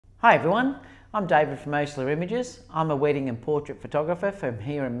Hi everyone, I'm David from A7Rii Images. I'm a wedding and portrait photographer from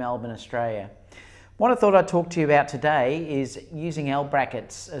here in Melbourne, Australia. What I thought I'd talk to you about today is using L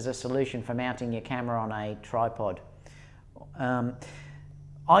brackets as a solution for mounting your camera on a tripod.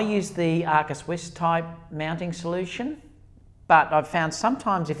 I use the Arca Swiss type mounting solution, but I've found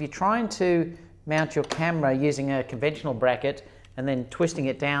sometimes if you're trying to mount your camera using a conventional bracket and then twisting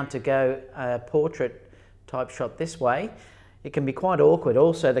it down to go a portrait type shot this way, it can be quite awkward.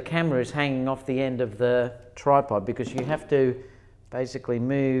 Also, the camera is hanging off the end of the tripod because you have to basically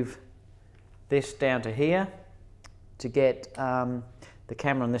move this down to here to get the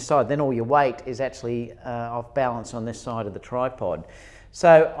camera on this side. Then all your weight is actually off balance on this side of the tripod.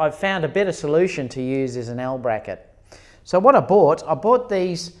 So I've found a better solution to use is an L bracket. So what I bought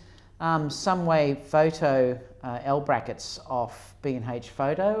these Sony Photo L brackets off B&H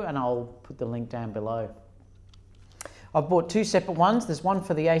Photo, and I'll put the link down below. I've bought two separate ones. There's one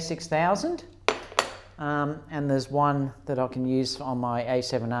for the A6000 and there's one that I can use on my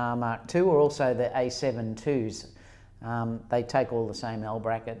A7R Mark II or also the A7 IIs. They take all the same L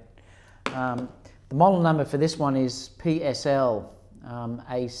bracket. The model number for this one is PSL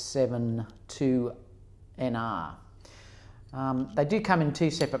A7 NR. They do come in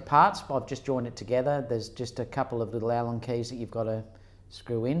two separate parts, but I've just joined it together. There's just a couple of little Allen keys that you've got to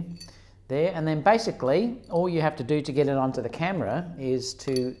screw in there, and then basically all you have to do to get it onto the camera is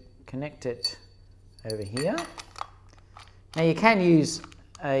to connect it over here. Now you can use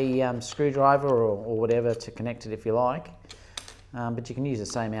a screwdriver or whatever to connect it if you like, but you can use the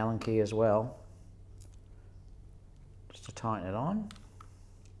same Allen key as well just to tighten it on.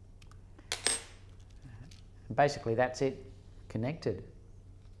 And basically that's it, connected.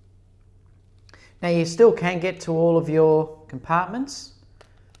 Now you still can get to all of your compartments.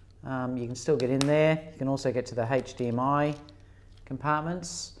 You can still get in there. You can also get to the HDMI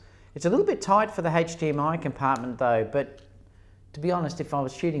compartments. It's a little bit tight for the HDMI compartment though, but to be honest, if I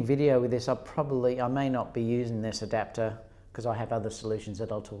was shooting video with this, I may not be using this adapter because I have other solutions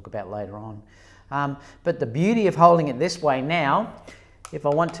that I'll talk about later on. But the beauty of holding it this way now, if I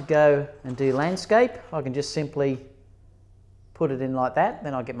want to go and do landscape, I can just simply put it in like that,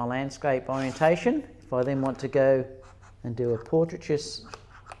 then I get my landscape orientation. If I then want to go and do a portraiture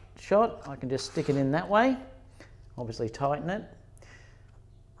shot, I can just stick it in that way, obviously tighten it.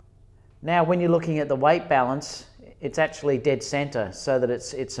 Now when you're looking at the weight balance, it's actually dead center, so that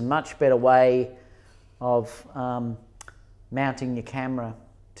it's a much better way of mounting your camera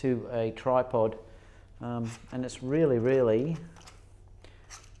to a tripod, and it's really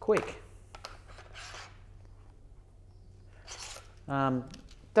quick.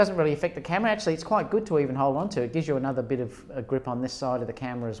 Doesn't really affect the camera. Actually, it's quite good to even hold on to. It gives you another bit of a grip on this side of the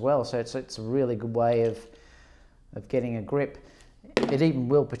camera as well. So it's a really good way of getting a grip. It even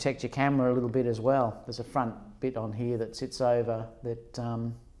will protect your camera a little bit as well. There's a front bit on here that sits over that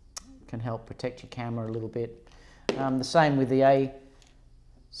can help protect your camera a little bit. The same with the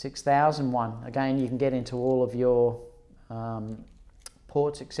A6000 one. Again, you can get into all of your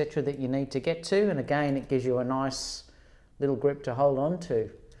ports, etc. that you need to get to. And again, it gives you a nice little grip to hold on to.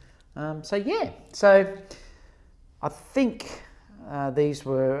 So yeah, so I think these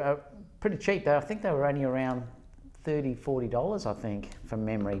were pretty cheap. I think they were only around $30, $40, I think, from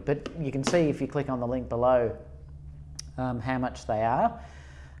memory. But you can see if you click on the link below how much they are.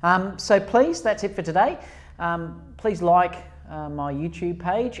 So please, that's it for today. Please like my YouTube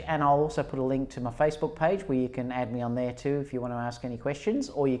page, and I'll also put a link to my Facebook page where you can add me on there too if you want to ask any questions,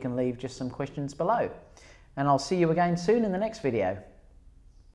 or you can leave just some questions below. And I'll see you again soon in the next video.